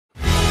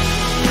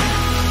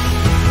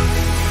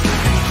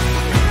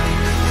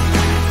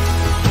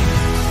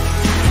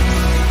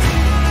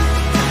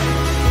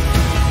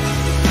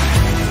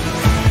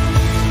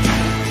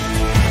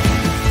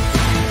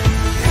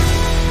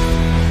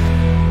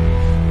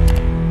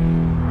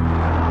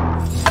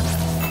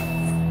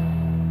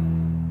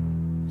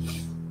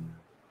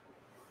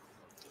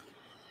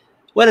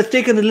Well, it's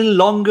taken a little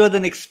longer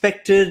than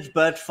expected,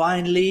 but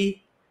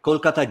finally,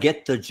 Kolkata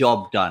get the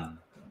job done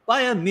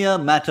by a mere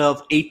matter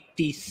of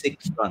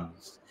 86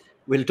 runs.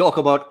 We'll talk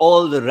about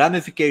all the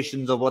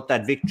ramifications of what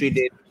that victory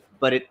did,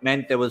 but it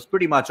meant there was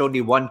pretty much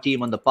only one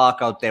team on the park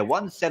out there,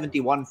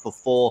 171 for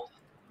 4.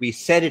 We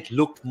said it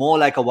looked more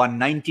like a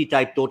 190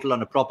 type total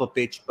on a proper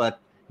pitch, but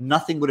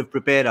nothing would have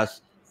prepared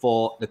us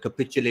for the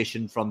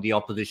capitulation from the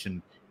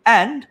opposition.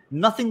 And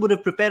nothing would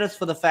have prepared us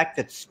for the fact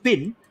that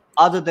spin,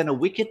 other than a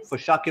wicket for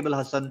Shakib Al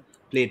Hasan,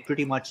 played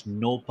pretty much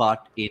no part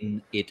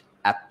in it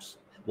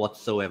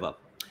whatsoever.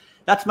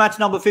 That's match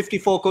number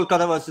 54,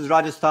 Kolkata versus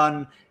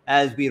Rajasthan.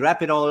 As we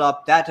wrap it all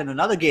up, that and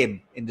another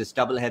game in this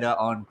doubleheader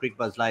on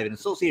Cricbuzz Live in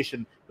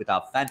association with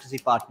our fantasy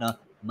partner,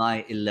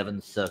 My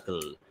 11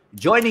 Circle.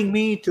 Joining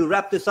me to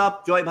wrap this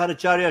up, Joy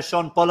Bhattacharya,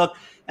 Shaun Pollock,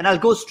 and I'll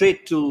go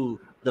straight to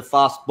the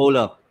fast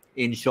bowler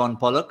in Shaun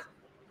Pollock,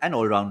 an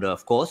all-rounder,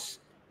 of course.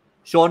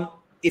 Shaun,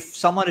 if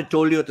someone had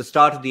told you at the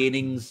start of the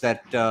innings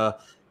that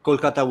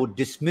Kolkata would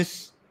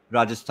dismiss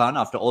Rajasthan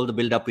after all the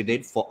build-up we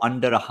did for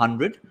under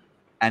 100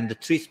 and the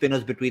three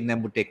spinners between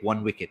them would take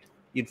one wicket,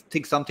 you'd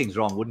think something's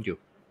wrong, wouldn't you?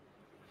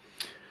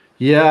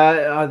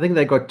 Yeah, I think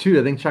they got two.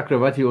 I think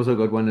Chakravarti also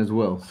got one as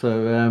well.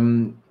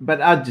 So, but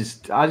I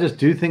just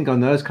do think on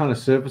those kind of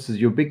surfaces,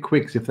 your big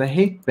quicks, if they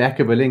hit back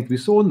of a length, we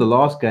saw in the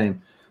last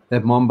game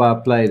that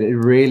Mumbai played, it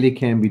really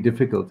can be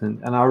difficult.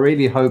 And I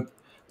really hope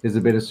there's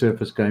a better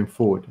surface going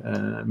forward.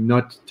 I'm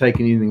not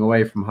taking anything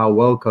away from how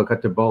well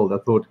Kolkata bowled. I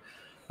thought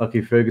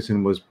Lockie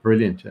Ferguson was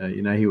brilliant.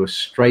 He was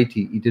straight.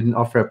 He didn't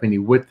offer up any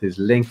width. His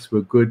lengths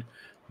were good.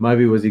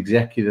 Moby was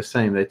exactly the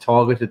same. They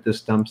targeted the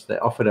stumps. They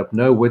offered up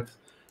no width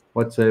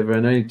whatsoever.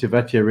 And only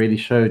Tewatia really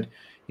showed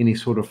any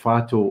sort of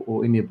fight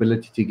or any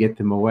ability to get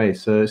them away.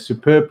 So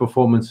superb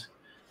performance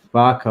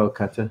by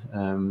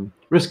Kolkata.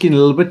 Risking a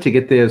little bit to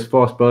get there as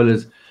fast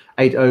bowlers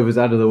 8 overs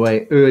out of the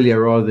way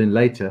earlier rather than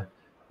later.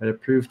 But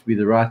it proved to be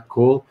the right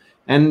call.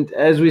 And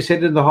as we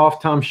said in the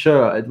halftime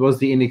show, it was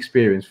the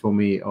inexperience for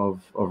me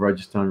of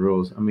Rajasthan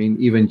rules. I mean,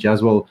 even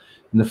Jaswal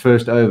in the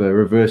first over,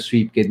 reverse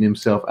sweep, getting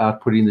himself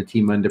out, putting the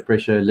team under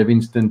pressure.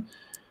 Livingston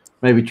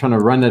maybe trying to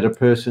run at a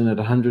person at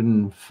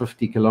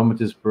 150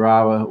 kilometers per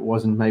hour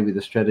wasn't maybe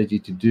the strategy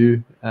to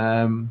do.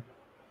 I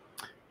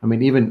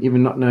mean,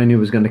 even not knowing who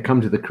was going to come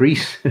to the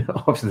crease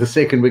after the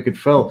second wicket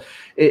fell,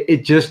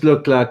 it just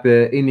looked like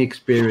the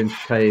inexperience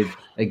played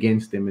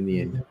against them in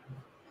the end.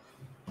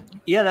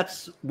 Yeah,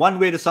 that's one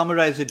way to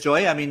summarize it,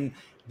 Joy. I mean,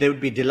 there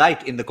would be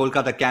delight in the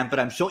Kolkata camp, but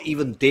I'm sure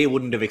even they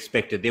wouldn't have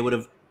expected. They would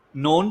have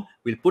known,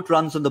 we'll put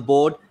runs on the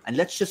board and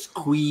let's just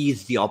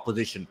squeeze the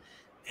opposition.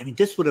 I mean,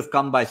 this would have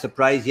come by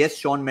surprise. Yes,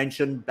 Shaun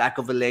mentioned back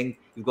of a length.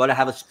 You've got to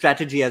have a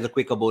strategy as a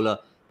quicker bowler.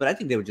 But I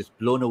think they were just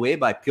blown away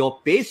by pure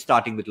pace,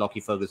 starting with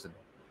Lockie Ferguson.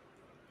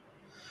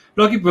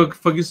 Lockie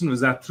Ferguson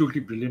was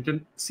absolutely brilliant.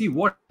 And see,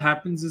 what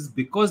happens is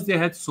because they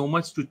had so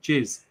much to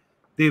chase,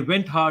 they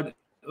went hard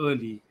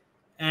early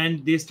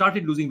and they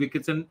started losing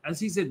wickets. And as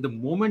he said, the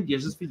moment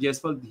Yashasvi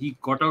Jaiswal, he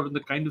got out on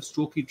the kind of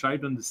stroke he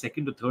tried on the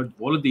second or third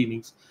ball of the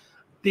innings,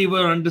 they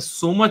were under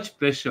so much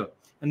pressure.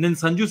 And then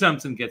Sanju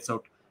Samson gets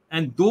out.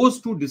 And those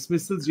two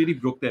dismissals really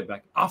broke their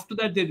back. After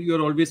that,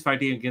 you're always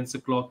fighting against the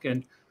clock.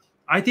 And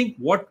I think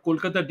what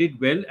Kolkata did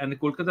well, and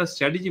Kolkata's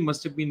strategy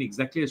must have been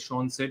exactly as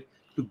Shaun said,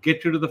 to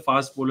get rid of the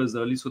fast bowlers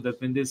early so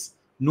that when there's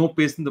no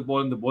pace in the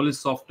ball and the ball is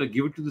softer,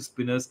 give it to the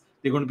spinners,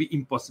 they're going to be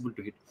impossible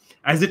to hit.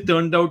 As it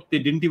turned out, they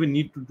didn't even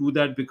need to do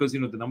that because, the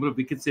number of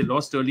wickets they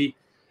lost early,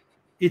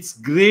 it's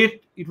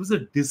great. It was a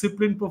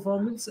disciplined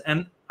performance.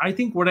 And I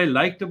think what I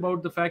liked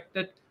about the fact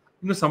that,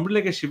 somebody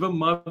like a Shivam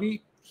Mavi,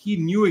 he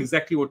knew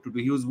exactly what to do.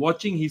 He was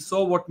watching. He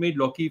saw what made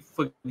Lockie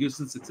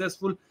Ferguson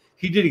successful.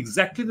 He did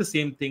exactly the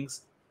same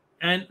things.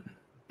 And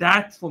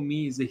that, for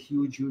me, is a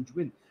huge, huge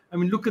win. I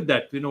mean, look at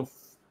that.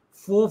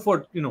 4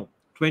 for,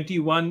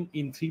 21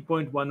 in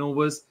 3.1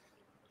 overs,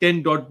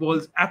 10 dot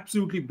balls.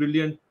 Absolutely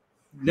brilliant.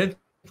 Length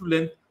to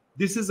length.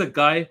 This is a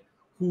guy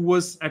who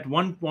was, at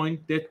one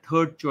point, their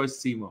third choice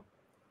seamer.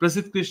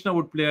 Prasidh Krishna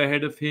would play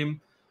ahead of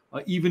him.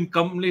 Even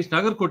Kamlesh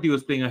Nagarkoti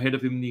was playing ahead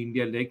of him in the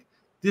India leg.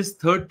 This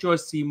third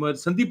choice seamer,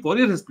 Sandeep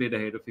Warrier has played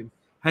ahead of him,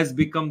 has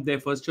become their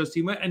first choice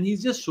seamer. And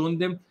he's just shown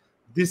them,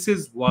 this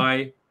is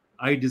why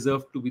I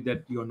deserve to be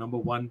your number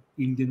one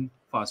Indian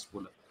fast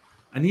bowler.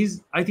 And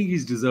I think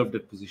he's deserved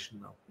that position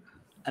now.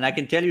 And I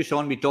can tell you,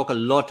 Shaun, we talk a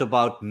lot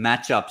about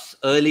matchups.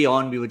 Early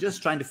on, we were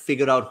just trying to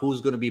figure out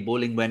who's going to be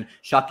bowling when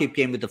Shakib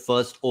came with the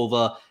first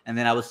over. And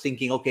then I was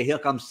thinking, okay, here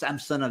comes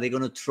Samson. Are they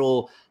going to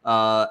throw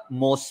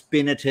more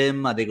spin at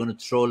him? Are they going to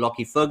throw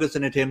Lockie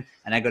Ferguson at him?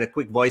 And I got a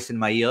quick voice in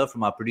my ear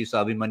from our producer,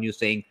 Abhimanyu,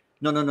 saying,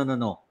 no.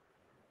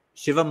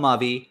 Shivam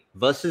Mavi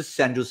versus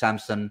Sanju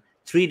Samson.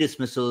 3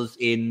 dismissals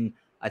in,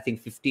 I think,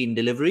 15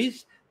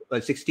 deliveries.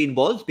 16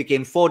 balls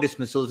became 4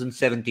 dismissals in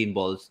 17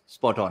 balls.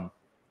 Spot on.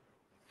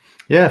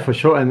 Yeah, for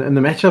sure. And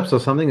the matchups are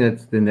something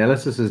that the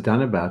analysis is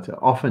done about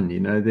often.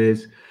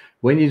 There's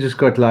when you just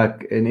got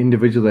like an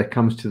individual that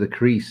comes to the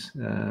crease,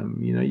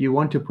 you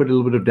want to put a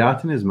little bit of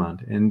doubt in his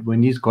mind. And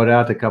when he's got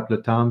out a couple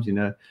of times,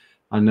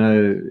 I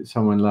know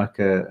someone like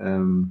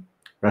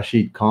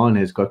Rashid Khan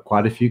has got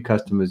quite a few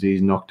customers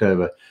he's knocked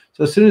over.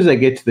 So as soon as they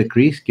get to the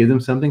crease, give them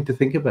something to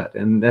think about.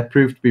 And that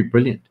proved to be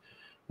brilliant.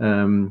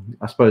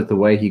 I suppose the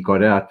way he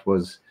got out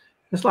was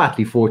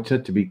slightly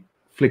fortunate to be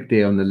flicked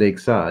there on the leg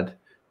side,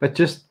 but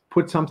just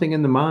put something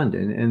in the mind.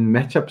 And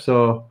matchups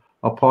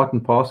are part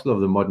and parcel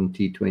of the modern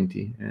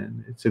T20.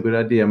 And it's a good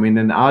idea. I mean,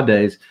 in our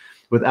days,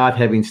 without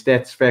having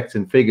stats, facts,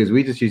 and figures,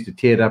 we just used to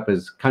tear it up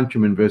as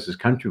countrymen versus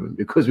countrymen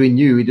because we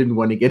knew we didn't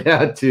want to get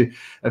out to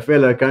a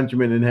fellow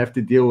countryman and have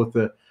to deal with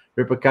the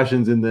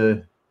repercussions in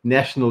the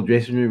national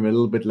dressing room a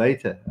little bit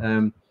later.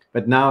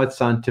 But now it's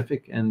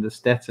scientific and the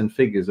stats and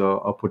figures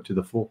are put to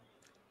the fore.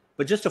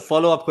 But just a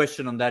follow-up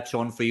question on that,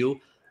 Shaun, for you.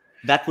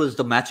 That was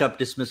the matchup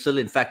dismissal.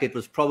 In fact, it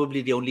was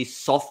probably the only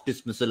soft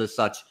dismissal as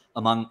such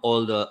among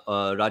all the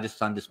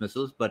Rajasthan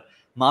dismissals. But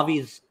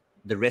Mavi's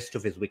the rest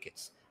of his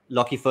wickets.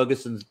 Lockie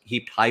Ferguson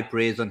heaped high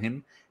praise on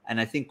him. And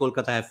I think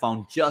Kolkata have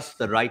found just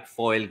the right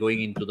foil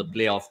going into the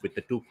playoff with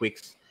the 2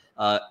 quicks.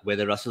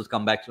 Whether Russell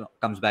comes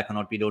back or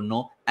not, we don't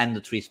know. And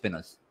the 3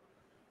 spinners.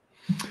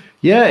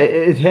 Yeah,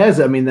 it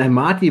has. I mean, they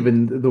might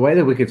even, the way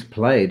the wickets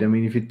played, I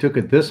mean, if you took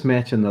at this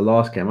match and the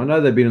last game, I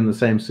know they've been on the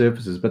same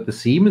surfaces, but the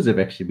seamers have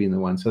actually been the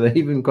ones. So they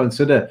even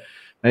consider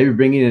maybe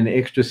bringing in an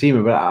extra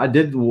seamer. But I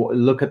did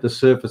look at the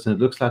surface, and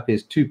it looks like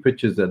there's 2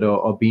 pitches that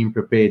are being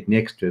prepared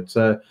next to it.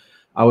 So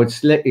I would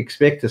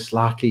expect a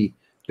slightly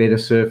better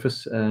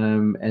surface,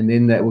 and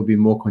then that would be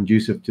more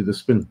conducive to the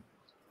spin.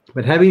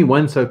 But having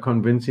won so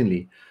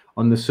convincingly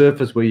on the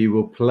surface where you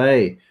will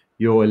play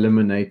your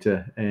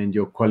eliminator and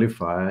your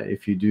qualifier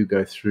if you do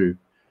go through,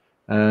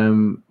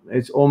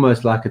 it's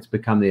almost like it's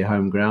become their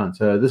home ground.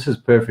 So this is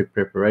perfect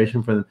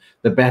preparation for them.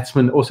 The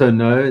batsmen also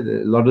know,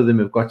 a lot of them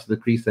have got to the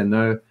crease. They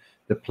know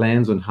the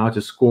plans on how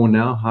to score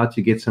now, how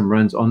to get some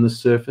runs on the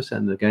surface,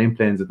 and the game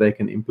plans that they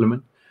can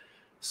implement.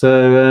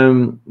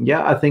 So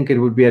yeah, I think it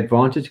would be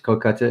advantage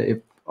Kolkata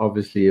if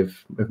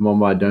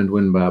Mumbai don't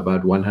win by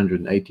about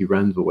 180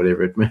 runs or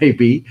whatever it may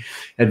be.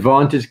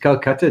 Advantage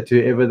Kolkata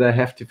to whoever they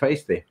have to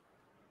face there.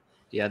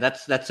 Yeah,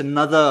 that's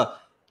another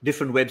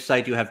different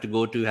website you have to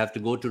go to. You have to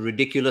go to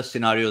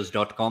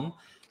ridiculousscenarios.com.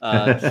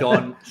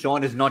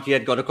 Shaun has not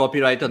yet got a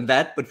copyright on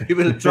that, but we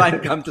will try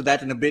and come to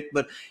that in a bit.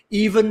 But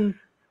even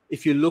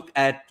if you look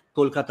at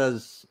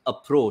Kolkata's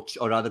approach,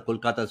 or rather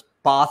Kolkata's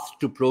path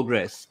to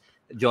progress,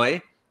 Joy,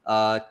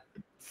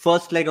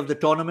 first leg of the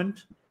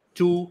tournament,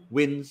 2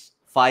 wins,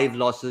 5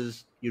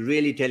 losses. You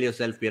really tell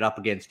yourself we're up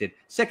against it.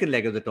 Second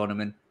leg of the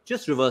tournament,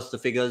 just reverse the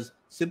figures.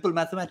 Simple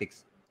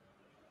mathematics.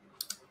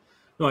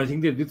 No, I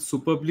think they did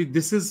superbly.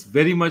 This is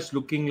very much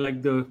looking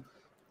like the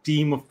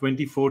team of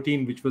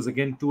 2014, which was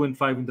again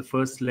 2-5 in the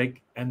first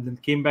leg, and then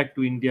came back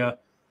to India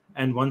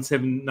and won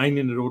 9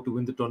 in a row to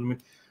win the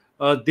tournament.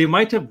 They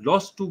might have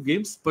lost 2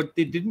 games, but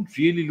they didn't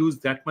really lose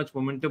that much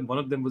momentum. One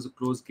of them was a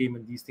close game,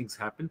 and these things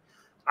happen.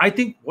 I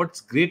think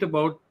what's great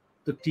about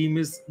the team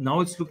is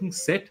now it's looking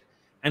set.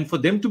 And for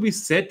them to be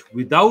set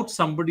without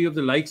somebody of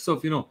the likes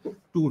of,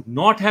 to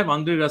not have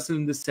Andre Russell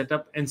in this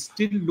setup and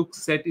still look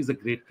set is a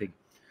great thing.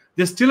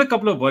 There's still a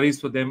couple of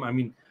worries for them. I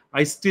mean,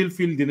 I still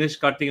feel Dinesh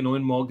Karthik and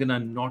Owen Morgan are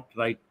not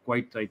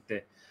quite right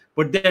there.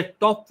 But their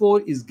top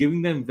 4 is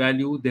giving them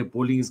value. Their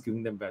bowling is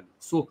giving them value.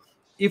 So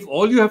if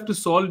all you have to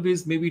solve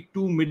is maybe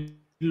 2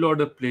 middle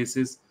order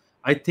places,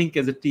 I think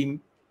as a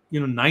team,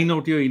 9 out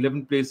of your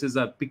 11 places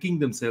are picking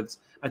themselves.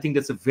 I think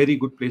that's a very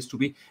good place to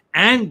be.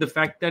 And the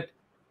fact that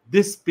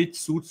this pitch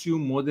suits you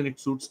more than it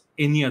suits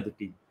any other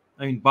team.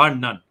 I mean, bar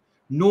none.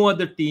 No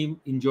other team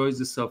enjoys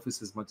the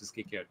surface as much as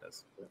KKR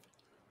does.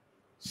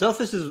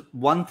 Surface is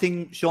one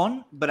thing,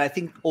 Shaun, but I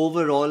think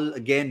overall,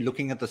 again,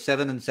 looking at the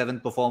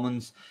 7-7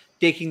 performance,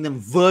 taking them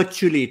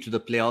virtually to the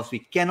playoffs, we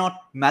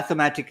cannot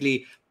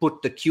mathematically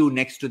put the Q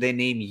next to their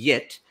name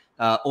yet,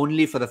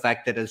 only for the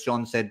fact that, as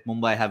Shaun said,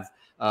 Mumbai have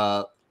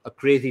a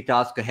crazy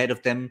task ahead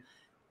of them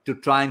to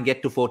try and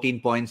get to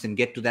 14 points and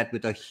get to that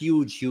with a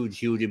huge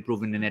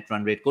improvement in net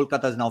run rate.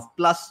 Kolkata is now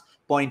plus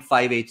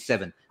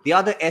 0.587. The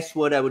other S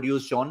word I would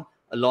use, Shaun,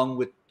 along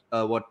with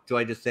what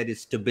Joy just said,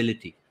 is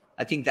stability.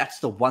 I think that's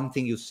the one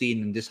thing you've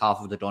seen in this half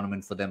of the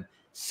tournament for them.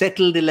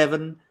 Settled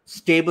 11,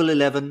 stable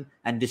 11,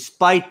 and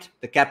despite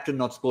the captain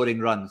not scoring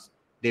runs,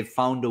 they've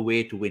found a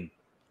way to win.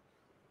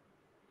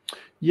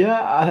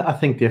 Yeah, I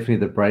think definitely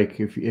the break.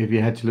 If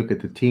you had to look at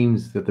the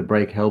teams that the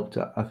break helped,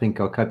 I think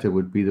Kolkata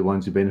would be the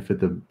ones who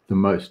benefit the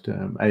most,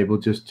 able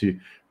just to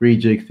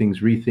rejig things,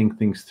 rethink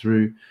things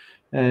through,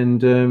 and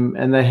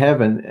they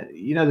have. And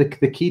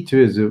the key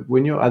to it is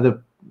when your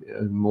other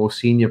more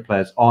senior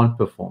players aren't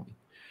performing,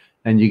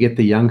 and you get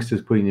the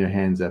youngsters putting their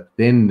hands up,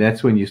 then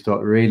that's when you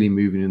start really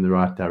moving in the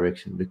right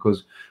direction.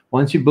 Because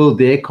once you build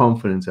their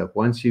confidence up,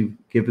 once you've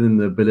given them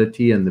the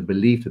ability and the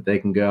belief that they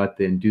can go out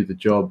there and do the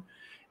job,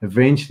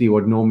 eventually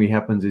what normally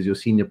happens is your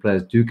senior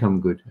players do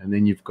come good, and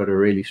then you've got a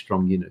really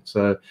strong unit.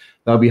 So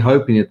they'll be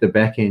hoping at the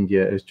back end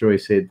here, as Joy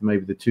said,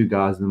 maybe the 2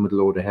 guys in the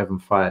middle order haven't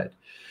fired.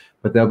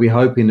 But they'll be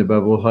hoping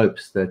above all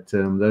hopes that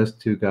those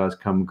 2 guys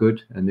come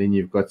good, and then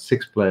you've got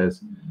 6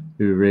 players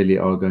who really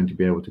are going to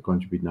be able to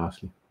contribute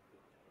nicely.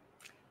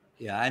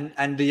 Yeah,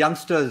 and the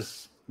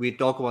youngsters we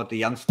talk about the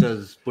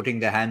youngsters putting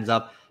their hands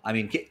up. I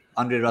mean,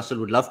 Andre Russell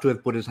would love to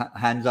have put his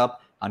hands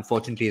up.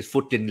 Unfortunately, his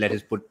foot didn't let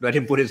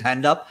him put his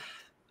hand up.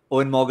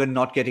 Owen Morgan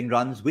not getting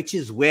runs, which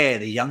is where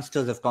the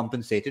youngsters have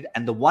compensated.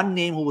 And the one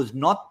name who was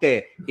not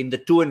there in the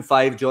 2 and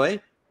 5 joy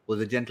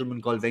was a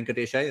gentleman called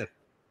Venkatesh Iyer.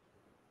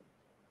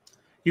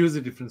 He was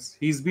the difference.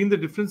 He's been the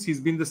difference. He's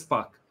been the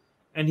spark.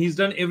 And he's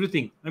done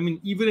everything. I mean,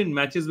 even in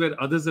matches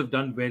where others have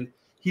done well,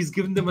 he's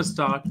given them a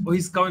start, or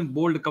he's come and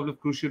bowled a couple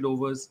of crucial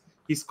overs.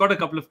 He's got a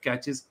couple of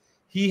catches.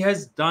 He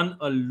has done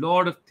a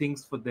lot of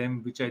things for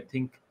them, which I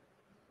think,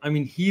 I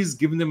mean, he's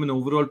given them an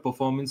overall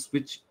performance,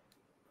 which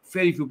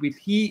very few people,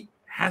 he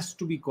has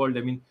to be called.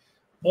 I mean,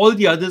 all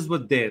the others were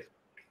there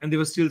and they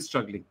were still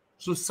struggling.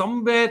 So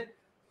somewhere,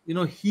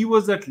 he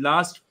was that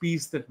last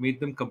piece that made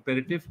them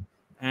competitive.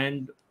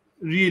 And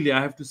really,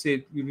 I have to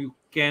say, you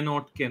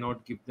cannot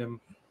give them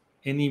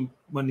any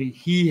money.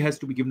 He has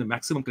to be given the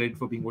maximum credit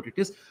for being what it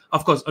is.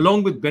 Of course,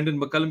 along with Brendan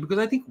McCullum, because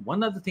I think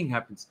one other thing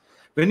happens.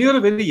 When you're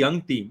a very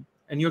young team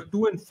and you're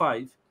 2 and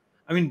 5,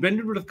 I mean,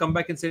 Brendan would have come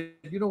back and said,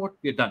 you know what,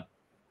 we're done.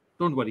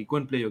 Don't worry, go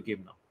and play your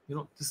game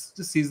now. This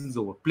season's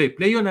over.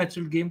 Play your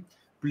natural game.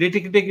 Take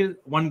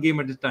it one game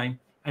at a time,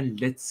 and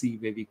let's see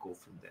where we go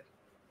from there.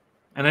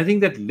 And I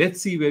think that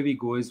let's see where we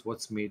go is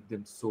what's made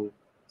them so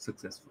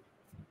successful.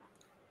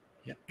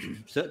 Yeah,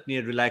 certainly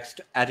a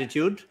relaxed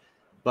attitude,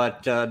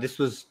 but this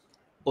was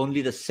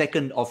only the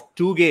second of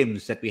 2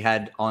 games that we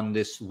had on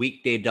this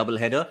weekday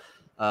doubleheader.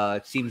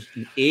 It seems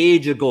an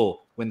age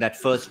ago when that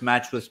first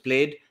match was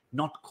played.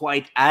 Not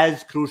quite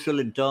as crucial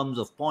in terms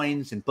of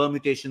points and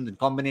permutations and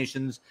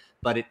combinations,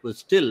 but it was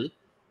still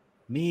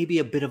maybe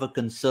a bit of a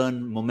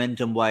concern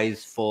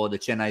momentum-wise for the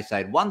Chennai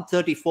side.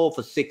 134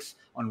 for 6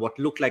 on what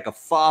looked like a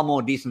far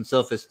more decent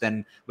surface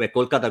than where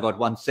Kolkata got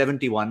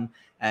 171,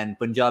 and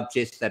Punjab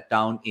chased that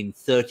down in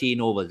 13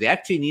 overs. They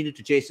actually needed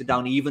to chase it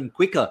down even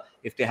quicker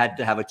if they had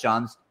to have a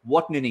chance.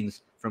 What an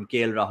innings from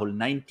KL Rahul,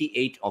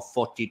 98 of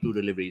 42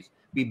 deliveries.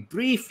 We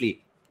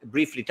briefly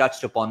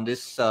touched upon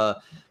this,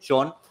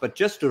 Shaun, but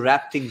just to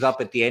wrap things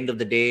up at the end of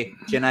the day,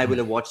 Chennai will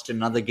have watched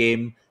another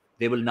game.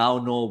 They will now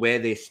know where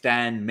they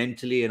stand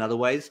mentally and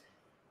otherwise.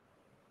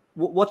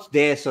 What's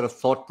their sort of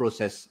thought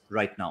process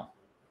right now?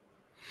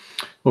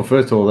 Well,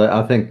 first of all,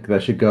 I think they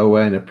should go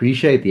away and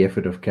appreciate the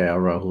effort of KL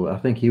Rahul. I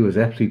think he was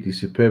absolutely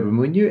superb. And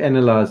when you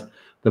analyze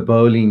the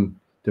bowling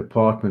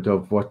department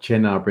of what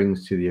Chennai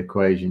brings to the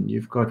equation,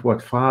 you've got,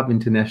 5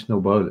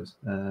 international bowlers,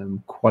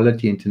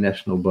 quality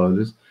international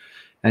bowlers.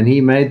 And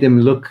he made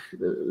them look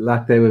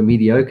like they were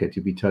mediocre,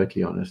 to be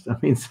totally honest. I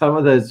mean, some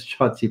of those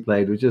shots he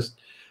played were just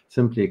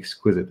simply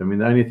exquisite. I mean,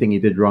 the only thing he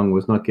did wrong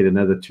was not get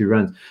another 2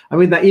 runs. I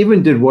mean, they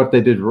even did what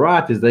they did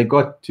right is they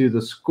got to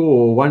the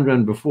score 1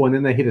 run before, and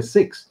then they hit a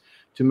 6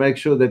 to make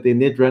sure that their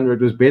net run rate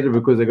was better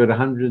because they got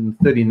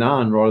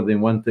 139 rather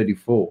than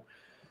 134.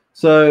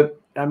 So,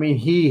 I mean,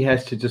 he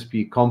has to just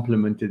be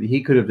complimented.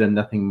 He could have done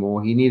nothing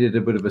more. He needed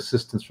a bit of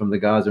assistance from the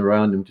guys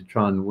around him to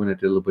try and win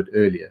it a little bit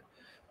earlier.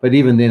 But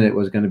even then, it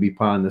was going to be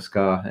pie in the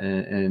sky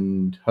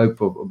and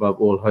hope above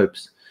all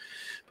hopes.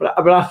 But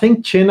I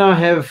think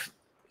Chennai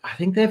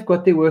they've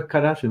got their work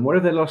cut out. And what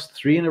have they lost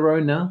 3 in a row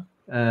now?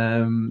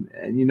 And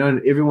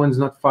everyone's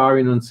not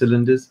firing on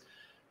cylinders.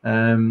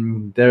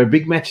 They're a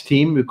big match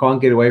team. We can't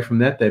get away from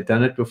that. They've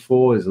done it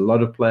before. There's a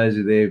lot of players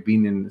who they've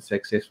been in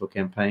successful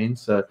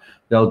campaigns, so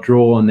they'll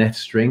draw on that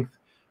strength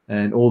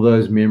and all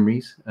those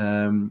memories,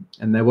 and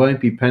they won't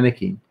be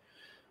panicking.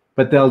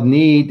 But they'll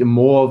need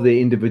more of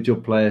the individual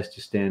players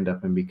to stand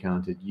up and be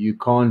counted. You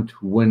can't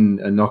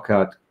win a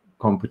knockout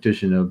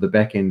competition of the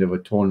back end of a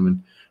tournament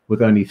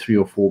with only 3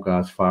 or 4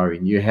 guys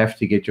firing. You have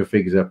to get your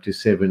figures up to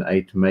 7,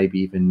 8, maybe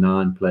even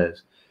 9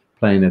 players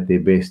playing at their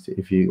best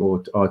if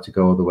you are to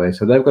go all the way.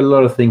 So they've got a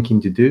lot of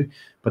thinking to do,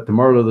 but the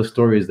moral of the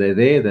story is they're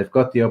there, they've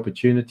got the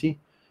opportunity,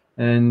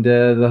 and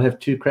they'll have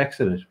 2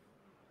 cracks at it.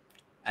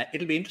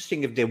 It'll be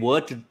interesting if they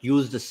were to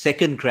use the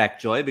second crack,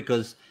 Joy,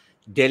 because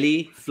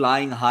Delhi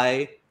flying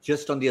high,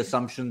 just on the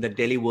assumption that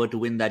Delhi were to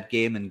win that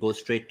game and go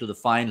straight to the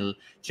final.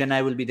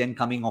 Chennai will be then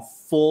coming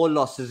off 4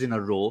 losses in a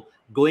row,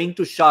 going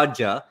to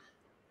Sharjah,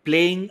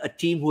 playing a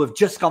team who have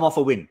just come off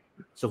a win.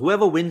 So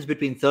whoever wins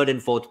between 3rd and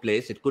 4th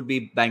place, it could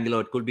be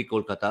Bangalore, it could be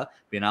Kolkata,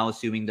 we're now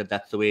assuming that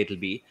that's the way it'll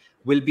be,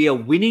 will be a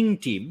winning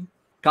team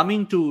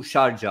coming to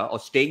Sharjah or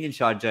staying in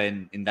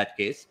Sharjah in that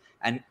case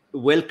and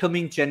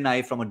welcoming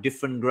Chennai from a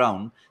different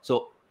ground.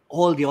 So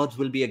all the odds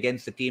will be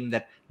against the team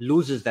that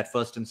loses that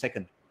 1st and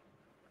 2nd.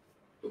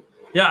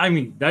 Yeah, I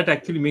mean, that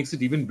actually makes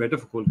it even better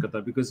for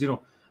Kolkata because,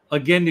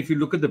 again, if you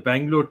look at the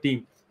Bangalore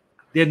team,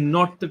 they're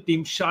not the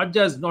team.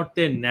 Sharjah is not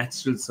their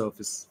natural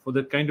surface for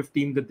the kind of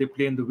team that they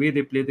play and the way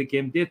they play the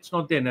game. It's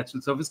not their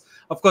natural surface.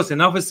 Of course,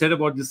 enough is said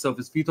about this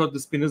surface. We thought the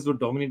spinners would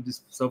dominate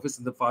this surface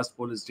and the fast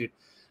bowlers did.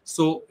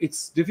 So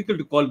it's difficult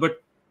to call.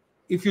 But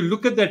if you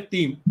look at that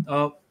team,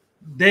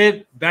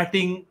 their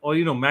batting or,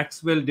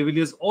 Maxwell, De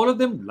Villiers, all of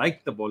them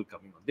like the ball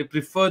coming on. They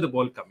prefer the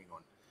ball coming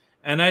on.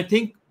 And I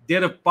think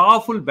they're a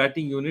powerful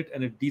batting unit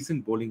and a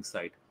decent bowling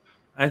side.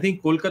 I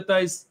think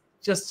Kolkata is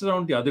just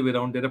around the other way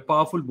around. They're a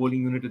powerful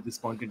bowling unit at this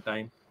point in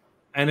time.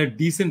 and a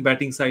decent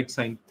batting side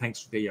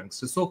thanks to their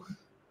youngsters. So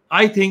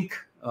I think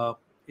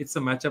it's a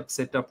matchup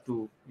set up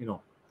to,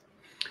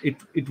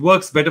 it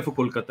works better for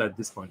Kolkata at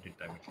this point in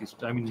time, at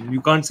least. I mean,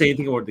 you can't say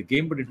anything about the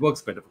game, but it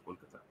works better for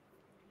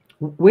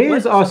Kolkata. Where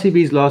is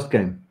RCB's last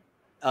game?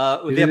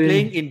 They're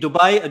playing in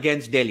Dubai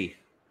against Delhi.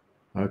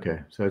 Okay,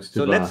 so it's Dubai.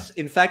 So let's,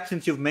 in fact,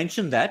 since you've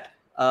mentioned that,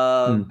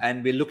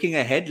 and we're looking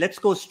ahead, let's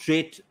go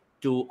straight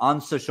to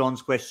answer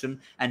Shaun's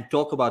question and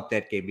talk about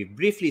that game. We've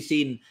briefly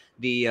seen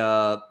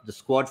the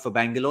squad for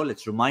Bangalore.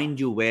 Let's remind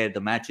you where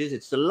the match is.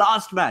 It's the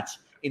last match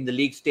in the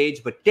league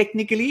stage, but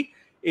technically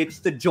it's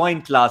the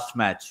joint last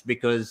match,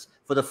 because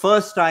for the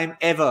first time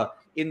ever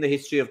in the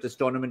history of this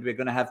tournament, we're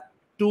going to have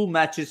 2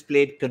 matches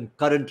played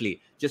concurrently,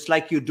 just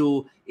like you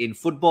do in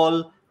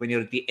football when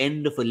you're at the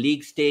end of a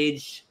league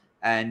stage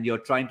and you're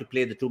trying to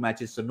play the 2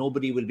 matches, so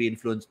nobody will be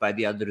influenced by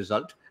the other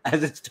result.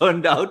 As it's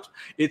turned out,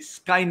 it's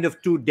kind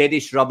of 2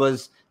 deadish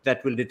rubbers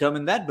that will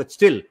determine that, but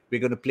still, we're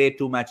going to play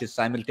 2 matches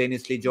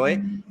simultaneously,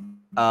 Joy.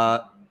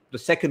 The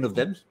second of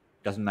them,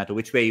 doesn't matter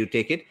which way you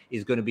take it,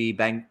 is going to be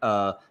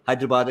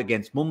Hyderabad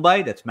against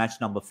Mumbai. That's match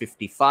number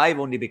 55,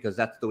 only because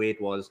that's the way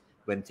it was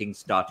when things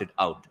started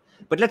out.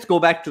 But let's go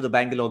back to the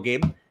Bangalore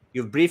game.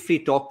 You've briefly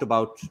talked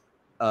about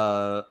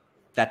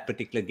that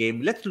particular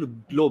game. Let's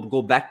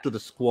go back to the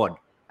squad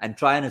and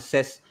try and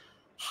assess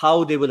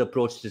how they will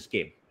approach this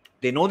game.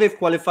 They know they've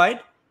qualified.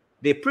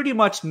 They pretty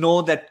much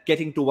know that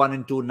getting to 1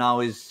 and 2 now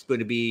is going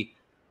to be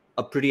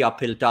a pretty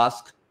uphill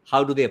task.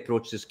 How do they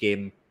approach this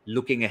game,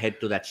 looking ahead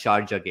to that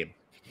Sharjah game?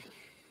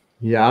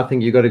 Yeah, I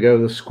think you got to go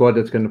with the squad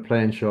that's going to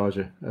play in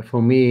Sharjah.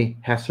 For me,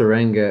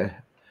 Hasaranga,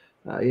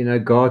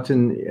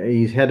 Gautam,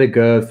 he's had a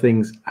go of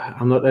things.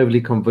 I'm not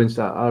overly convinced.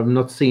 I'm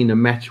not seeing a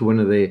match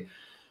winner there.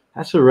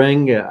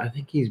 Hasaranga, I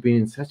think he's been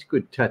in such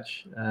good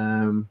touch.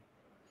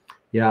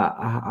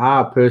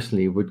 I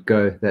personally would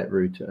go that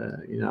route.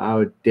 I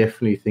would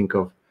definitely think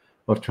of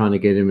trying to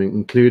get him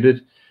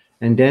included.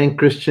 And Dan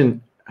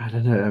Christian, I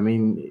don't know. I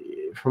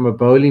mean, from a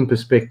bowling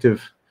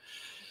perspective,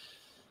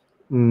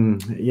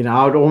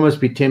 I would almost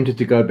be tempted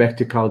to go back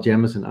to Kyle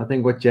Jamieson. I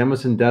think what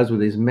Jamieson does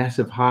with his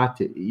massive height,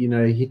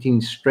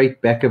 hitting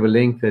straight back of a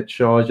length at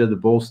Sharjah, the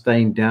ball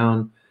staying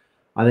down,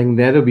 I think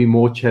that'll be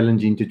more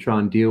challenging to try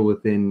and deal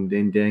with than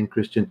Dan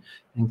Christian.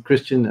 And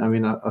Christian, I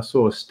mean, I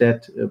saw a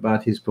stat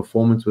about his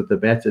performance with the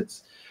bat.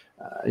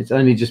 It's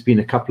only just been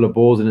a couple of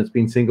balls and it's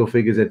been single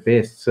figures at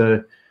best.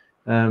 So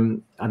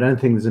I don't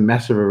think there's a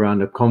massive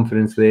amount of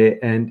confidence there.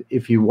 And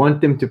if you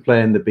want them to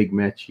play in the big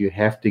match, you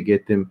have to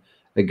get them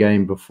a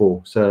game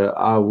before. So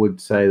I would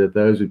say that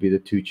those would be the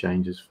 2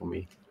 changes for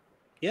me.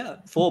 Yeah,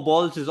 4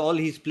 balls is all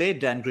he's played,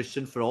 Dan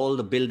Christian, for all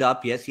the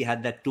build-up. Yes, he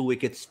had that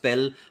 2-wicket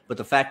spell. But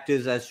the fact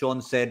is, as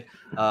Shaun said,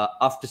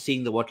 after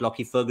seeing what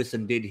Lockie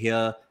Ferguson did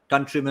here,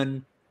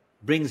 countryman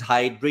brings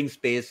height, brings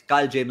pace,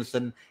 Kyle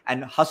Jamieson,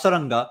 and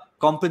Hasaranga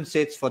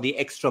compensates for the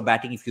extra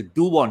batting if you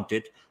do want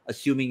it,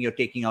 assuming you're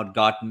taking out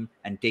Gautam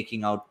and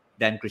taking out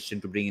Dan Christian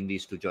to bring in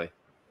these 2, Joy.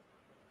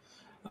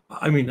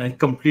 I mean, I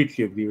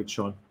completely agree with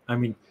Shaun. I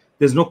mean,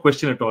 there's no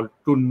question at all.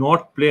 To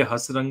not play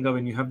Hasaranga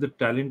when you have the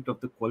talent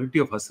of the quality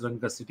of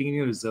Hasaranga sitting in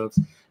your reserves,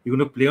 you're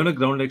going to play on a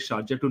ground like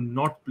Sharjah. To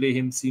not play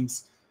him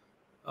seems,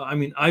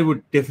 I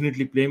would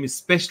definitely play him,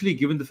 especially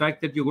given the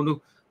fact that you're going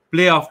to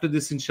play after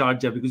this in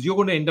Sharjah, because you're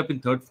going to end up in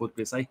 3rd, 4th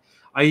place.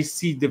 I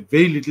see the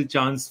very little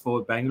chance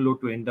for Bangalore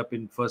to end up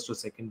in 1st or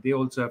 2nd. They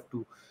also have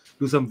to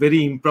do some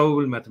very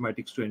improbable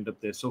mathematics to end up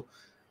there. So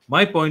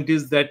my point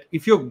is that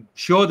if you're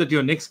sure that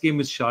your next game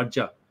is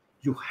Sharjah,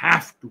 you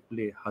have to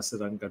play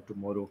Hasaranga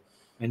tomorrow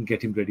and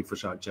get him ready for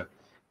Sharjah.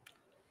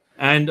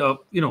 And,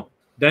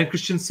 Dan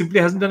Christian simply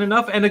hasn't done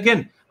enough. And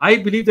again, I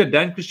believe that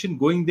Dan Christian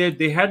going there,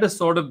 they had a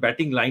sort of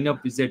batting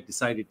lineup which they had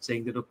decided,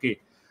 saying that, okay,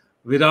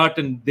 Virat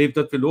and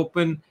Devdutt will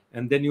open,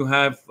 and then you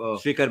have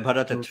Shrikar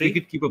Bharat at 3.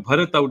 Wicketkeeper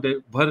Bharat out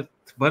there,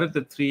 Bharat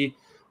at 3,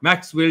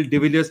 Maxwell, De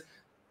Villiers,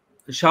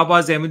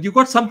 Shahbaz Ahmed. You've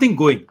got something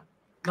going.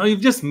 Now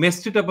you've just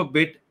messed it up a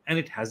bit and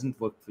it hasn't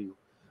worked for you.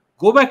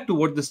 Go back to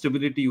what the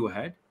stability you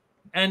had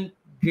and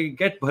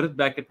get Bharat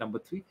back at number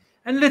 3.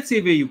 And let's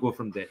see where you go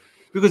from there.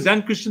 Because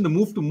Dan Christian, the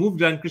move to move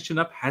Dan Christian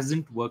up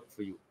hasn't worked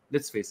for you.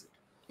 Let's face it.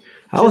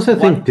 I also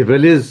think De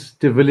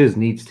Villiers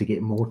needs to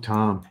get more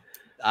time.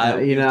 I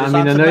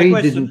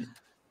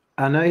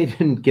know he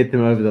didn't get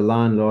them over the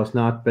line last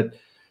night, but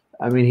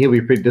I mean, he'll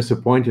be pretty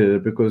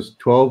disappointed because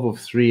 12 of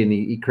 3 and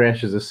he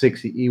crashes a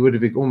 6. He would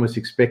have almost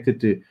expected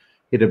to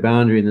hit a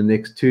boundary in the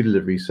next 2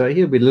 deliveries. So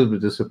he'll be a little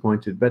bit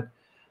disappointed. But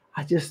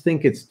I just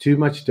think it's too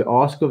much to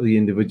ask of the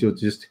individual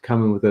just to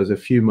come in with those a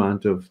few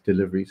amount of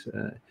deliveries.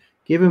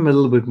 Give him a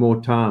little bit more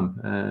time.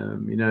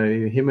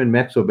 Him and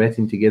Maxwell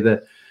batting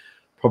together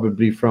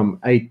probably from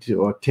 8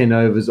 or 10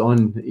 overs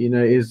on,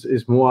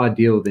 is more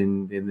ideal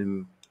than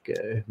them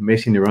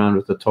messing around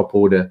with the top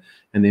order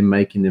and then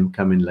making them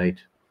come in late.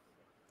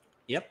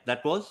 Yep,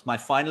 that was my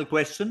final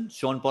question.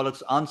 Shaun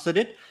Pollock's answered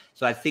it.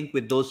 So I think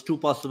with those 2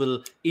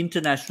 possible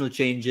international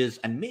changes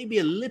and maybe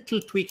a little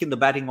tweak in the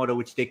batting order,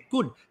 which they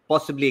could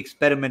possibly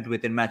experiment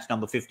with in match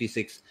number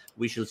 56,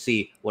 we shall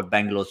see what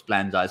Bangalore's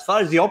plans are. As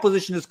far as the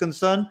opposition is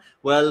concerned,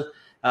 well,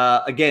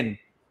 Again,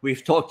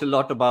 we've talked a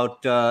lot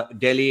about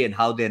Delhi and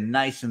how they're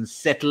nice and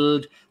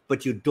settled,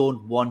 but you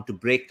don't want to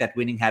break that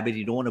winning habit.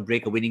 You don't want to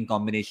break a winning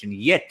combination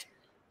yet.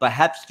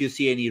 Perhaps do you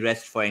see any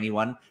rest for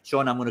anyone?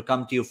 Shaun, I'm going to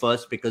come to you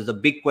first because the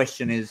big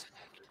question is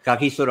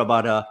Kagiso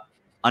Rabada,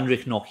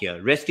 Anrich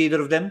Nokia. Rest either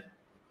of them?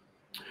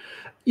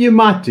 You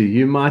might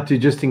do,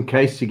 just in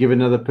case to give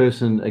another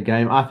person a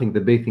game. I think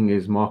the big thing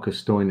is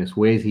Marcus Stoinis.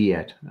 Where's he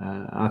at?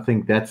 I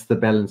think that's the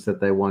balance that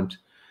they want.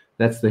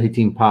 That's the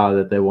hitting power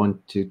that they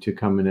want to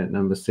come in at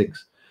number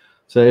 6.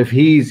 So if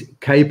he's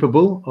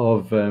capable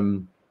of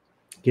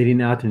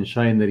getting out and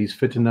showing that he's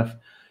fit enough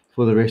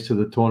for the rest of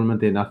the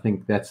tournament, then I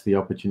think that's the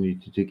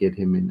opportunity to get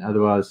him in.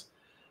 Otherwise,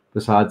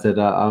 besides that,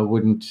 I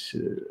wouldn't.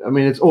 I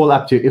mean, it's all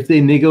up to you. If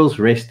they're niggles,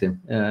 rest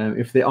them.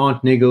 If they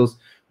aren't niggles,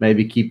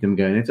 maybe keep them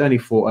going. It's only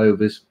 4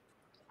 overs.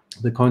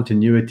 The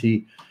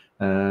continuity,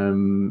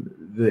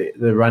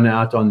 the run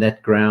out on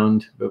that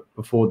ground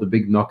before the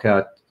big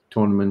knockout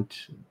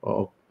tournament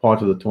or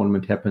part of the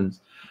tournament happens,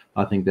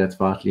 I think that's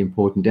vitally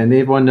important. And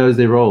everyone knows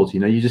their roles.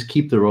 You just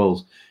keep the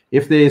roles.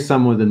 If there's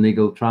someone with a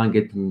niggle, try and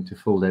get them to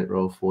fill that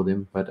role for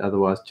them. But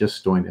otherwise,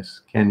 just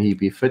Stoinis. Can he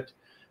be fit?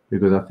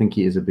 Because I think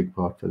he is a big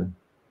part for them.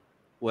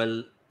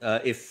 Well,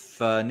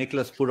 if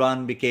Nicholas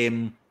Puran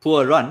became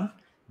Poor Run,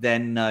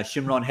 then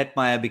Shimron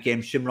Hetmeyer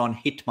became Shimron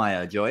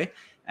Hitmeyer, Joy.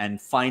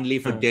 And finally,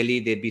 for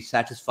Delhi, they'd be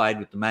satisfied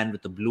with the man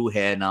with the blue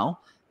hair now,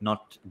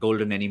 not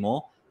golden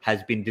anymore,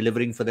 has been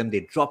delivering for them.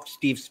 They dropped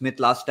Steve Smith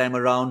last time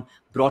around,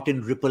 brought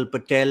in Ripple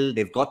Patel.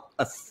 They've got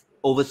a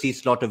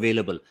overseas slot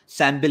available.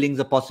 Sam Billings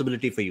a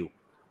possibility for you?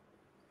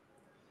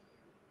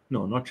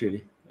 No, not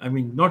really. I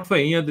mean, not for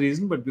any other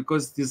reason, but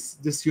because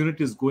this unit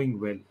is going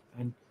well.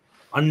 And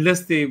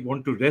unless they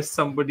want to rest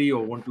somebody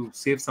or want to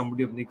save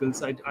somebody of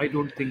Nichols, I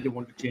don't think they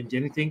want to change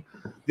anything.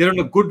 They're on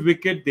a good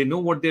wicket. They know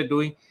what they're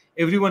doing.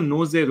 Everyone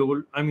knows their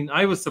role. I mean,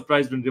 I was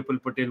surprised when Ripple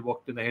Patel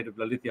walked in ahead of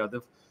Lalit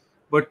Yadav.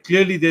 But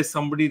clearly there's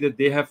somebody that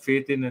they have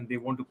faith in and they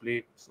want to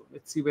play. So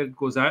let's see where it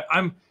goes.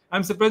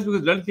 I'm surprised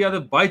because Lalit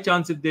Yadav, by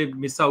chance, if they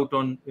miss out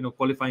on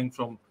qualifying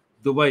from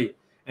Dubai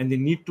and they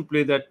need to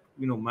play that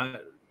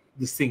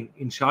this thing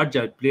in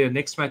Sharjah, play a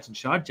next match in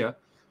Sharjah,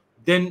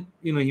 then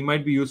he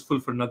might be useful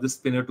for another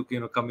spinner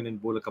to come in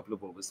and bowl a couple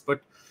of overs.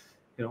 But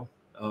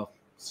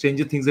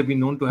stranger things have been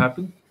known to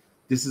happen.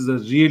 This is a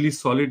really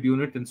solid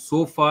unit and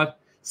so far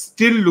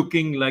still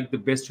looking like the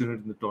best unit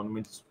in the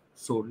tournament.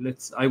 So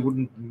I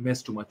wouldn't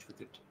mess too much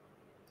with it.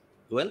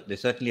 Well, they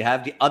certainly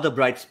have. The other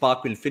bright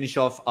spark, we'll finish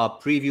off our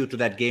preview to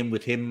that game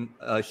with him,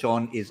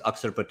 Shaun, is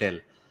Akshar Patel.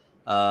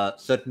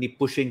 Certainly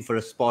pushing for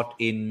a spot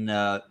in,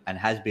 and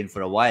has been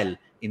for a while,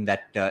 in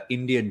that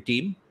Indian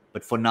team.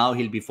 But for now,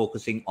 he'll be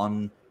focusing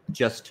on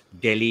just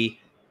Delhi,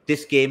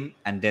 this game,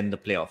 and then the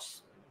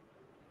playoffs.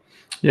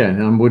 Yeah,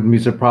 and I wouldn't be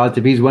surprised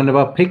if he's one of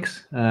our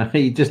picks.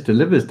 He just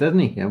delivers, doesn't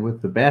he? And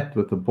with the bat,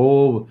 with the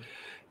ball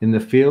in the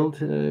field,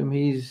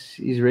 he's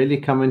really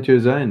come into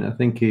his own. I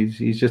think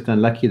he's just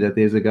unlucky that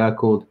there's a guy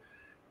called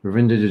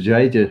Ravindra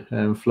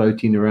Jadeja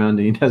floating around,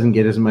 and he doesn't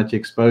get as much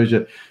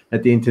exposure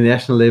at the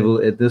international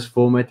level at this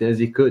format as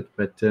he could.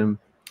 But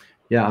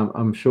yeah,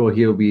 I'm sure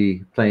he'll be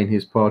playing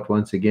his part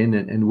once again,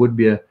 and would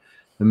be a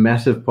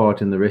massive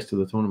part in the rest of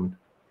the tournament.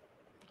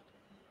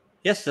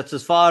 Yes, that's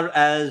as far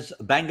as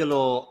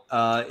Bangalore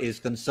is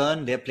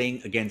concerned. They're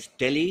playing against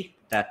Delhi.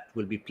 That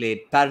will be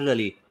played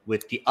parallelly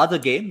with the other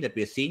game that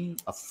we're seeing,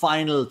 a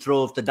final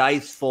throw of the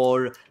dice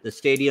for the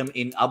stadium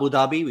in Abu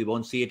Dhabi. We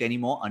won't see it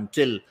anymore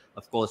until,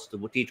 of course, the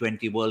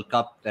T20 World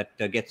Cup that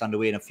gets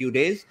underway in a few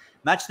days.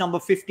 Match number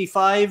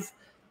 55.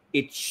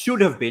 It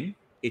should have been,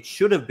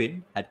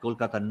 had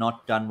Kolkata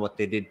not done what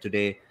they did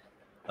today,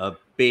 a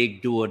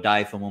big do or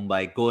die for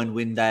Mumbai. Go and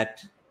win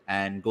that,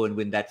 and go and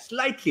win that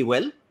slightly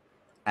well,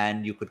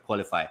 and you could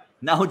qualify.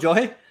 Now,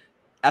 Joy,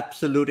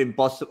 absolute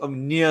impossible,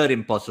 near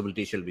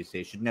impossibility, shall we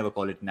say. Should never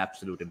call it an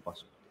absolute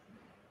impossibility.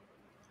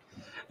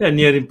 Yeah,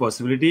 near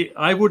impossibility.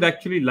 I would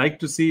actually like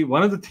to see,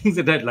 one of the things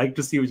that I'd like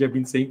to see, which I've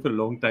been saying for a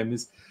long time,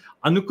 is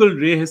Anukul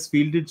Ray has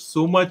fielded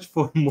so much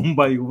for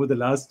Mumbai over the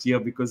last year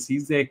because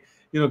he's a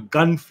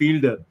gun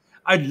fielder.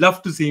 I'd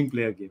love to see him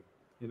play a game.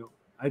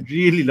 I'd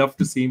really love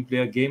to see him play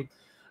a game.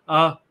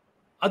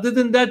 Other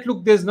than that,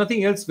 look, there's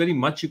nothing else very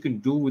much you can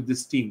do with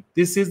this team.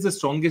 This is the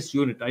strongest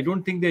unit. I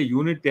don't think their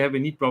unit, they have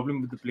any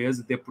problem with the players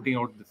that they're putting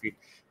out in the field.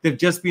 They've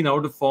just been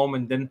out of form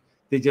and then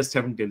they just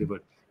haven't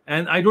delivered.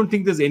 And I don't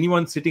think there's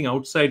anyone sitting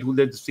outside who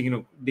they're just,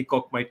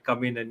 Decock might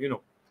come in and,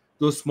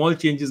 those small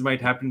changes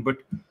might happen. But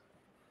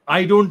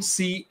I don't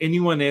see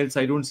anyone else.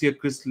 I don't see a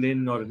Chris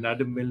Lynn or an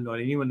Adam Milne or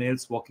anyone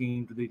else walking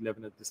into the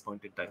 11 at this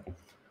point in time.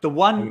 The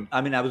one,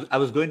 I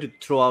was going to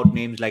throw out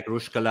names like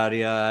Rush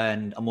Kalaria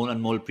and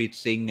Anmolpreet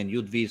Singh and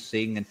Yudhvir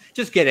Singh and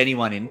just get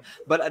anyone in.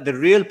 But the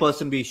real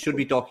person we should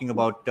be talking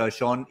about,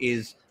 Shaun,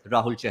 is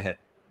Rahul Chahar.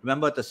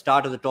 Remember at the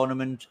start of the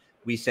tournament,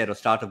 we said, or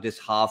start of this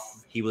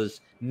half, he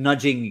was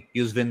nudging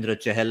Yuzvendra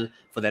Chahal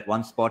for that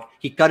one spot.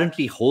 He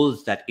currently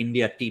holds that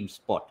India team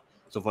spot.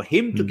 So for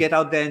him to get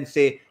out there and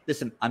say,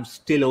 listen, I'm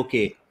still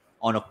okay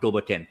on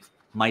October 10th,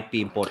 might be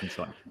important,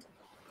 Shaun.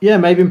 Yeah,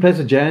 maybe in place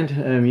of Jand.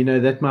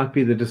 That might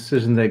be the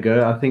decision they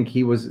go. I think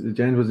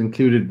Jand was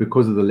included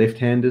because of the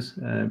left-handers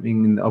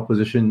in the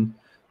opposition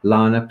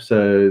lineup,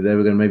 so they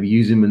were going to maybe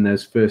use him in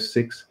those first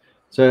six.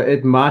 So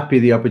it might be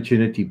the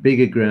opportunity.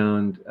 Bigger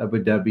ground,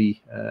 Abu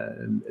Dhabi.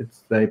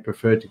 They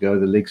prefer to go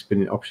the leg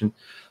spinning option,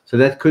 so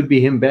that could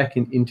be him back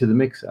into the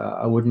mix.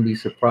 I wouldn't be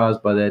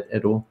surprised by that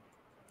at all.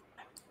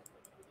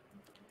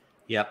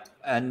 Yeah,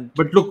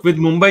 but look, with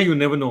Mumbai, you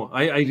never know.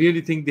 I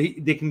really think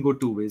they can go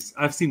two ways.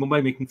 I've seen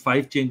Mumbai making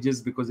 5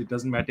 changes because it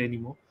doesn't matter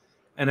anymore,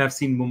 and I've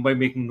seen Mumbai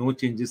making no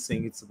changes,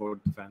 saying it's about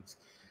the fans.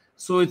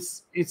 So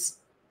it's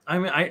I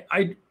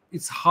mean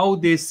it's how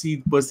they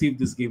perceive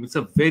this game. It's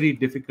a very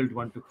difficult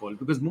one to call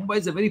because Mumbai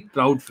is a very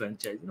proud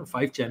franchise.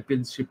 5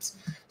 championships.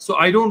 So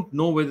I don't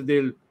know whether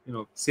they'll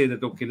say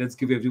that okay, let's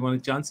give everyone a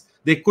chance.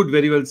 They could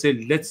very well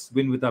say let's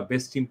win with our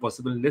best team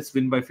possible. Let's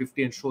win by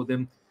 50 and show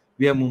them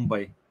we are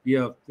Mumbai. We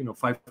are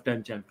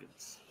 5-time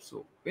champions.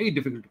 So very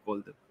difficult to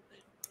call them.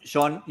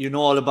 Shaun, you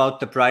know all about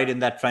the pride in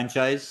that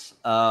franchise.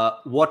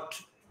 What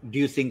do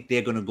you think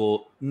they're going to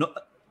go? No,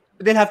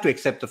 they'll have to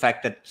accept the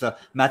fact that it's a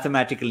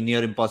mathematical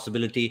near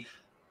impossibility.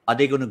 Are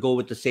they going to go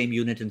with the same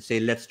unit and say,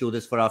 let's do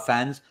this for our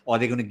fans? Or are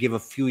they going to give a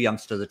few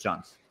youngsters a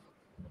chance?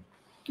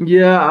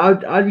 Yeah,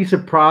 I'd be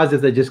surprised if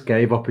they just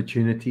gave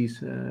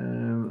opportunities.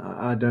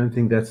 I don't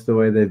think that's the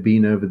way they've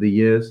been over the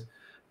years.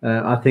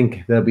 I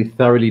think they'll be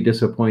thoroughly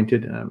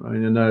disappointed. I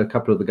know a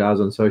couple of the guys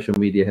on social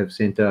media have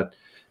sent out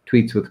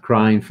tweets with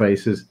crying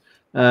faces.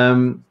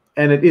 And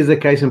it is a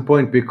case in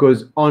point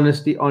because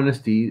honesty,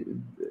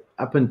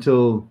 up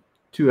until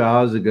 2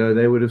 hours ago,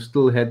 they would have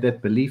still had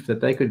that belief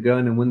that they could go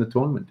in and win the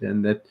tournament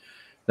and that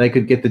they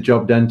could get the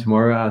job done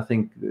tomorrow. I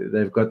think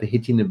they've got the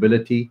hitting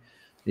ability.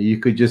 You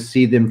could just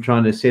see them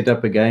trying to set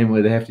up a game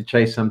where they have to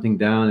chase something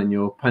down and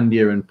your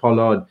Pandya and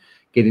Pollard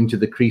get into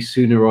the crease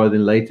sooner rather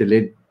than later,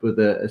 led with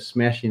a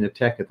smashing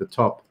attack at the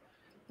top.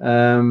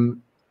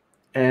 And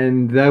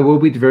they will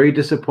be very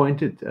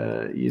disappointed.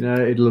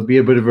 It'll be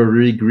a bit of a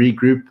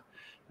regroup.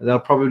 They'll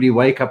probably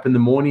wake up in the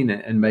morning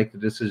and make the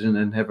decision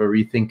and have a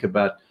rethink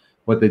about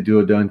what they do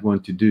or don't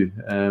want to do.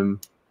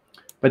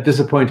 But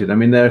disappointed. I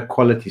mean, they're a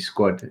quality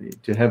squad.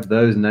 To have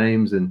those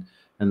names and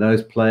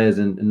those players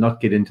and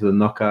not get into the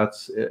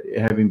knockouts,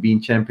 having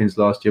been champions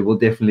last year, will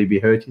definitely be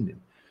hurting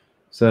them.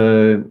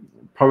 So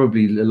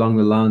probably along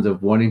the lines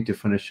of wanting to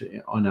finish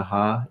on a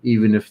high,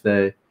 even if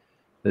they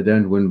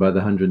don't win by the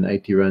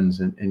 180 runs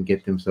and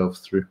get themselves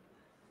through.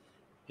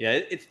 Yeah,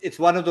 it's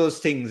one of those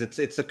things.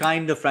 It's a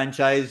kind of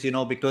franchise,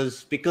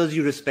 because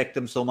you respect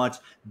them so much,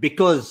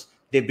 because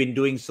they've been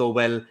doing so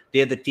well.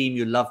 They're the team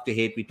you love to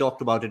hate. We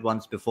talked about it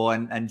once before.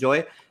 And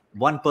Joy,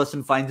 one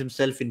person finds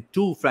himself in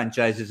 2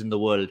 franchises in the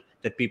world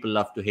that people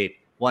love to hate.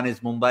 One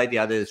is Mumbai, the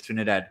other is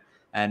Trinidad.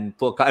 And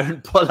poor Kieran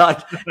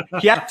Pollard,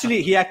 he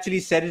actually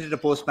said it at a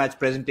post-match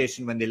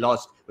presentation when they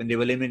lost, when they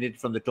were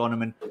eliminated from the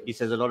tournament. He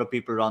says a lot of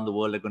people around the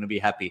world are going to be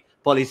happy.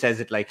 Polly says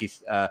it like he's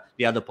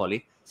the other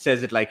Polly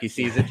says it like he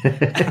sees it.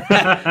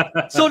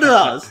 So does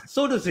us.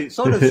 So does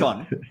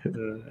Shaun.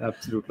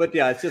 Absolutely. But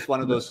yeah, it's just one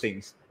of those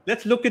things.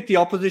 Let's look at the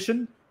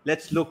opposition.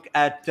 Let's look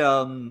at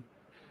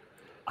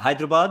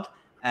Hyderabad.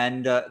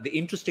 And the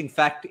interesting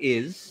fact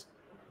is,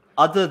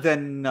 other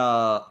than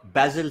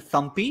Basil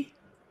Thampi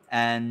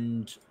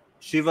and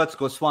Shrivats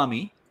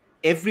Goswami,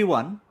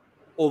 everyone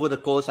over the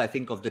course, I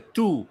think, of the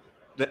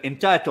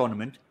entire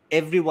tournament,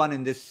 everyone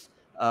in this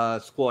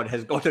squad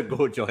has got a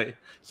go, Joy.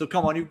 So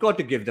come on, you've got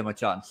to give them a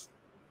chance.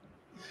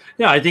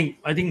 Yeah, I think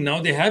now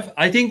they have.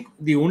 I think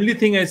the only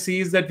thing I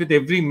see is that with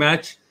every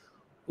match,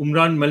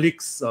 Umran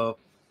Malik's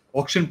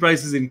auction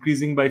price is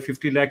increasing by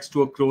 50 lakhs to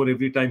 1 crore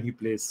every time he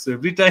plays. So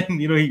every time,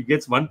 he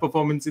gets one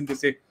performance in, they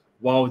say,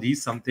 wow,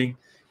 he's something.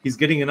 He's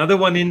getting another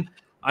one in.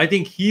 I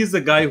think he's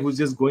the guy who's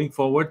just going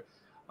forward.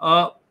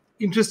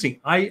 Interesting.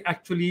 I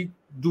actually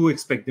do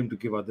expect them to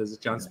give others a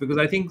chance because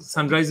I think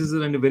Sunrisers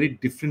are in a very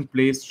different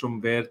place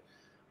from where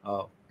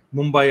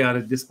Mumbai are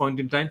at this point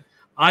in time.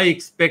 I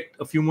expect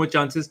a few more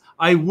chances.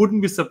 I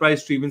wouldn't be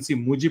surprised to even see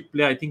Mujib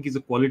play. I think he's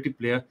a quality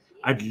player.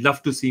 I'd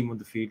love to see him on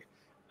the field.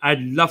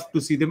 I'd love to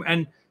see them.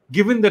 And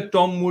given that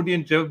Tom Moody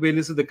and Trevor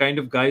Bayliss are the kind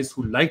of guys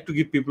who like to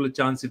give people a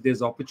chance if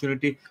there's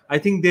opportunity, I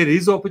think there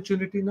is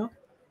opportunity now.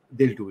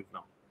 They'll do it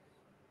now.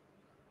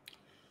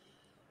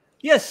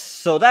 Yes,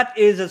 so that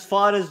is as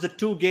far as the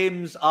 2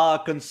 games are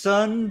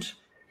concerned.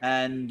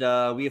 And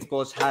we, of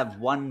course, have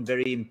one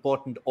very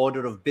important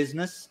order of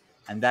business,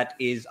 and that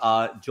is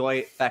our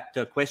Joy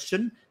Factor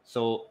question.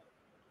 So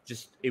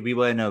we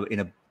were in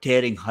a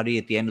tearing hurry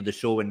at the end of the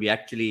show when we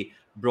actually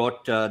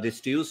brought this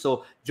to you.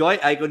 So, Joy,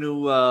 are you going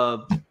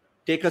to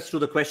take us through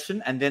the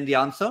question and then the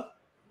answer?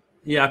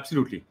 Yeah,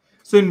 absolutely.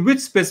 So in which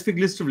specific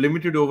list of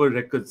limited over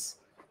records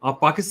are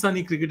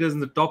Pakistani cricketers in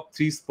the top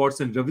 3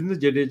 spots and Ravindra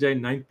Jadeja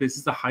in 9th place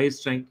is the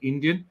highest ranked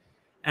Indian?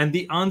 And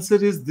the answer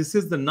is this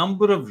is the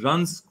number of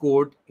runs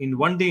scored in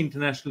one-day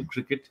international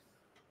cricket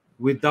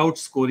without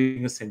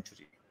scoring a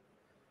century.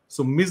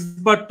 So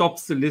Misbah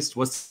tops the list.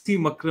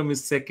 Wasim Akram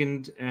is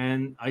second.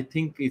 And I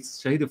think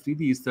it's Shahid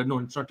Afridi is third. No,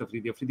 it's not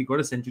Afridi. Afridi got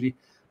a century.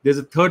 There's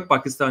a third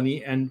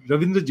Pakistani. And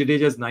Ravindra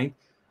Jadeja is 9th.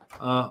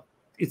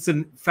 It's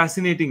a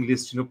fascinating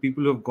list.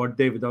 People who have got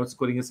there without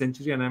scoring a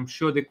century, and I'm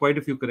sure there are quite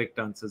a few correct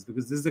answers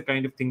because this is the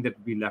kind of thing that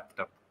will be lapped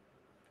up.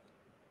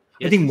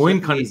 Yes, I think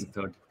Moin certainly. Khan is the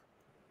third.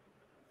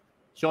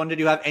 Sean, did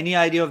you have any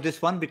idea of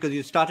this one? Because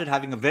you started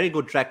having a very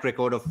good track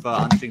record of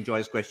answering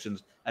Joy's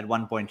questions at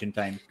one point in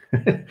time.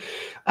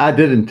 I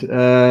didn't.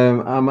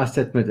 I must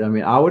admit. I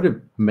mean, I would have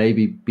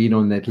maybe been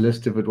on that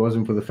list if it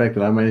wasn't for the fact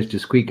that I managed to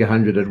squeak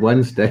 100 at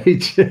one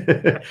stage.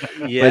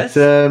 Yes.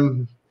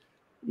 But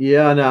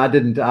yeah, no, I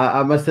didn't.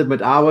 I must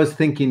admit, I was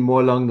thinking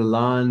more along the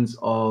lines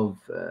of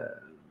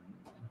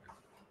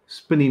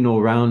spinning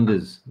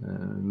all-rounders,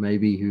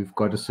 maybe who've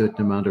got a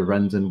certain amount of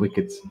runs and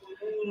wickets,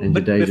 and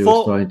But Jadeja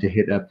was starting to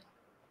hit up.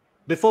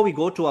 Before we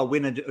go to our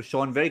winner,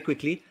 Sean, very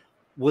quickly,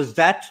 was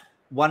that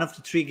one of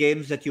the 3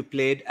 games that you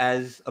played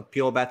as a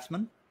pure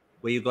batsman,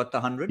 where you got the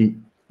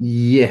 100?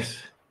 Yes.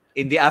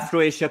 In the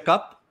Afro-Asia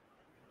Cup?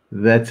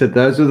 That's it.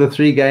 Those were the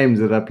 3 games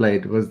that I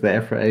played. It was the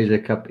Afro-Asia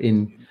Cup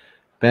in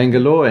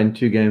Bangalore and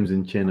 2 games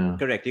in Chennai.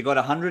 Correct. You got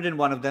 100 in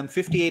one of them,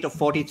 58 of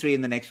 43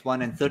 in the next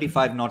one, and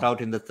 35 not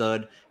out in the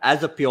third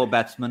as a pure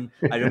batsman.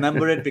 I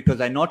remember it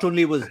because I not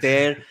only was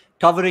there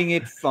covering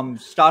it from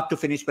start to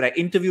finish, but I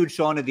interviewed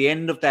Sean at the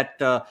end of that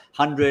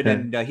 100,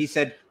 and he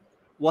said,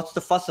 "What's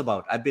the fuss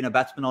about? I've been a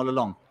batsman all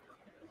along."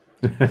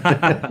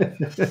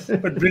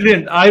 But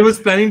brilliant. I was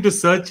planning to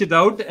search it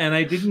out, and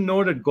I didn't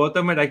know that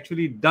Gautam had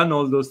actually done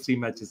all those 3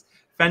 matches.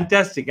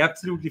 Fantastic.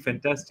 Absolutely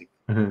fantastic.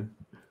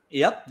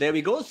 Yep, there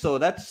we go. So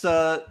that's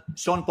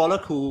Shaun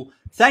Pollock, who,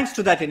 thanks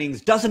to that innings,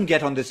 doesn't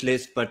get on this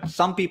list, but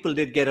some people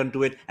did get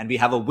onto it. And we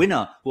have a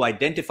winner who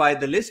identified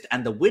the list,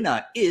 and the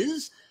winner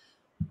is...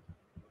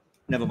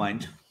 Never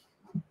mind.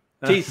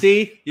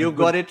 TC, you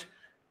got it.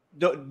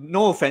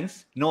 No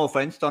offense.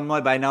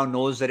 Tanmoy by now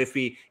knows that if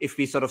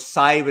we sort of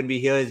sigh when we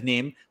hear his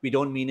name, we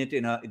don't mean it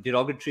in a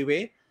derogatory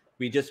way.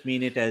 We just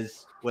mean it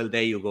as, well,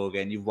 there you go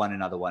again. You've won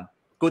another one.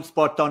 Good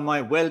spot,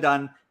 Tanmoy. Well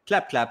done.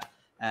 Clap, clap.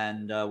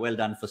 And well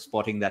done for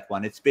spotting that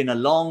one. It's been a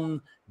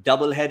long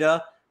double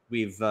header.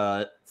 We've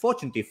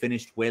fortunately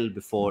finished well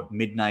before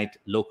midnight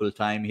local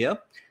time here,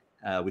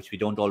 which we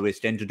don't always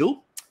tend to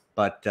do.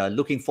 But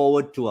looking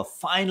forward to a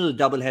final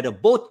double header,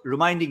 both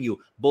reminding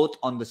you, both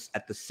on this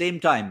at the same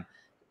time,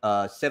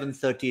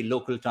 7:30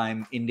 local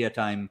time, India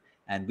time,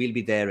 and we'll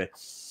be there at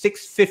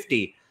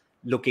 6:50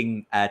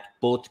 looking at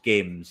both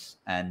games,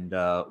 and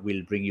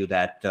we'll bring you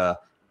that.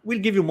 We'll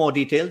give you more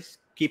details.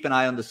 Keep an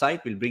eye on the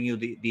site. We'll bring you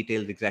the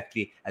details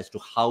exactly as to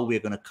how we're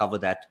going to cover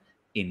that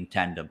in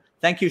tandem.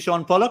 Thank you,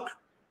 Shaun Pollock.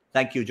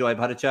 Thank you, Joy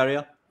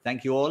Bhattacharya.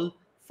 Thank you all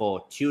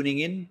for tuning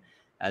in.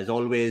 As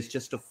always,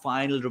 just a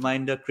final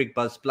reminder,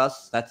 Cricbuzz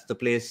Plus, that's the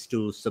place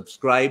to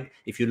subscribe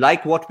if you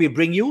like what we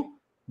bring you,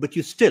 but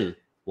you still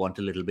want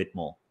a little bit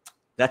more.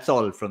 That's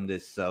all from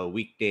this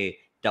weekday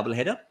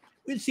doubleheader.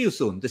 We'll see you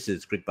soon. This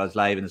is Cricbuzz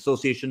Live in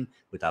association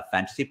with our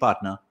fantasy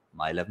partner,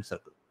 My 11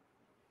 Circle.